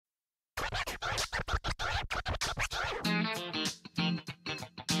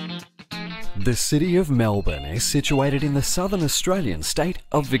The city of Melbourne is situated in the southern Australian state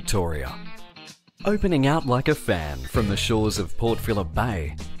of Victoria. Opening out like a fan from the shores of Port Phillip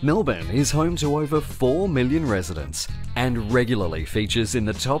Bay, Melbourne is home to over 4 million residents and regularly features in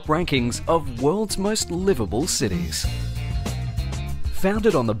the top rankings of world's most livable cities.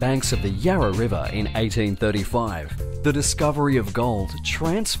 Founded on the banks of the Yarra River in 1835, the discovery of gold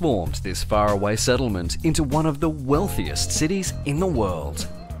transformed this faraway settlement into one of the wealthiest cities in the world.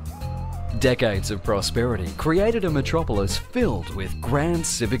 Decades of prosperity created a metropolis filled with grand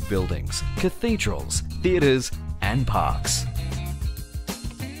civic buildings, cathedrals, theatres and parks.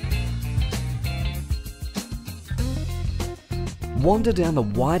 Wander down the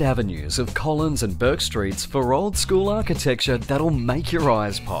wide avenues of Collins and Burke Streets for old-school architecture that'll make your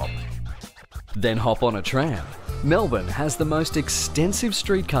eyes pop. Then hop on a tram. Melbourne has the most extensive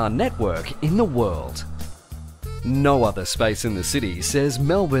streetcar network in the world. No other space in the city says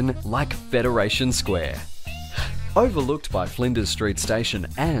Melbourne like Federation Square. Overlooked by Flinders Street Station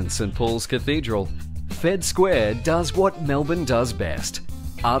and St Paul's Cathedral, Fed Square does what Melbourne does best,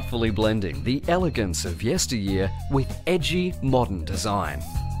 artfully blending the elegance of yesteryear with edgy modern design.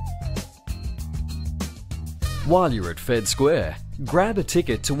 While you're at Fed Square, grab a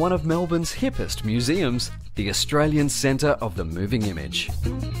ticket to one of Melbourne's hippest museums, the Australian Centre of the Moving Image.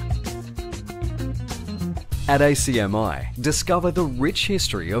 At ACMI, discover the rich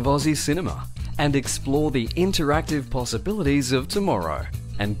history of Aussie cinema and explore the interactive possibilities of tomorrow.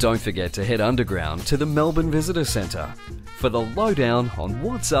 And don't forget to head underground to the Melbourne Visitor Centre for the lowdown on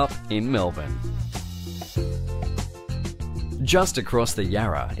what's up in Melbourne. Just across the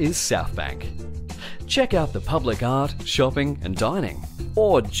Yarra is South Bank. Check out the public art, shopping and dining,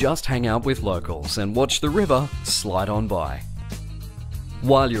 or just hang out with locals and watch the river slide on by.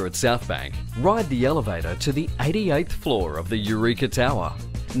 While you're at South Bank, ride the elevator to the 88th floor of the Eureka Tower,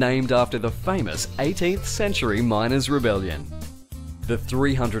 named after the famous 18th century miners' rebellion. The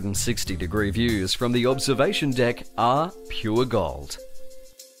 360-degree views from the observation deck are pure gold.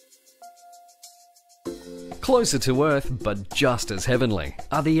 Closer to Earth, but just as heavenly,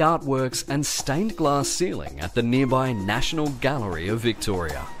 are the artworks and stained glass ceiling at the nearby National Gallery of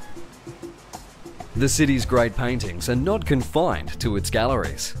Victoria. The city's great paintings are not confined to its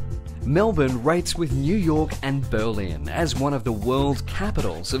galleries. Melbourne rates with New York and Berlin as one of the world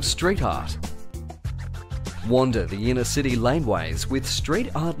capitals of street art. Wander the inner city laneways with street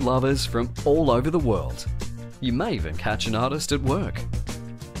art lovers from all over the world. You may even catch an artist at work.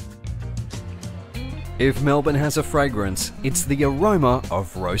 If Melbourne has a fragrance, it's the aroma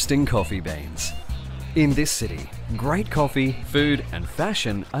of roasting coffee beans. In this city, great coffee, food and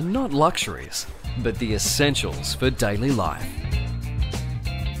fashion are not luxuries, but the essentials for daily life.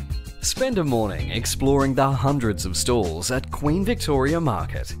 Spend a morning exploring the hundreds of stalls at Queen Victoria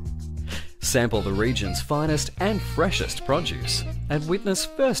Market. Sample the region's finest and freshest produce and witness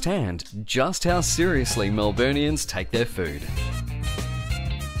firsthand just how seriously Melburnians take their food.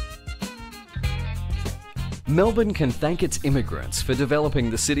 Melbourne can thank its immigrants for developing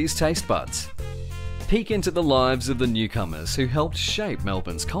the city's taste buds. Peek into the lives of the newcomers who helped shape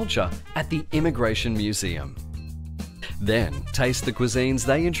Melbourne's culture at the Immigration Museum. Then taste the cuisines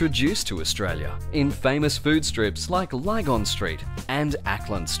they introduced to Australia in famous food strips like Lygon Street and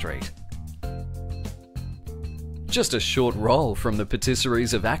Ackland Street. Just a short roll from the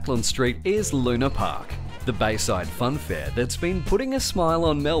patisseries of Ackland Street is Luna Park, the Bayside fun fair that's been putting a smile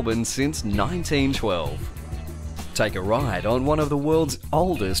on Melbourne since 1912. Take a ride on one of the world's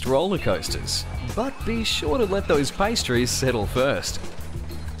oldest roller coasters, but be sure to let those pastries settle first.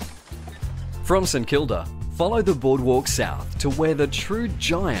 From St Kilda, follow the boardwalk south to where the true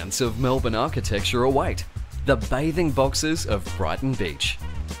giants of Melbourne architecture await, the bathing boxes of Brighton Beach.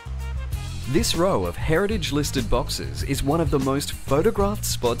 This row of heritage-listed boxes is one of the most photographed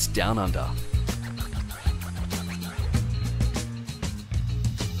spots down under.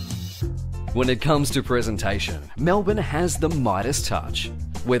 When it comes to presentation, Melbourne has the Midas touch.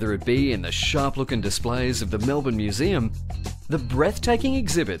 Whether it be in the sharp-looking displays of the Melbourne Museum, the breathtaking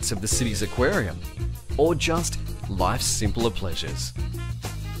exhibits of the city's aquarium, or just life's simpler pleasures.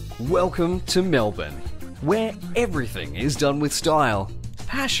 Welcome to Melbourne, where everything is done with style,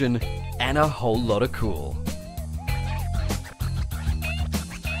 passion, and a whole lot of cool.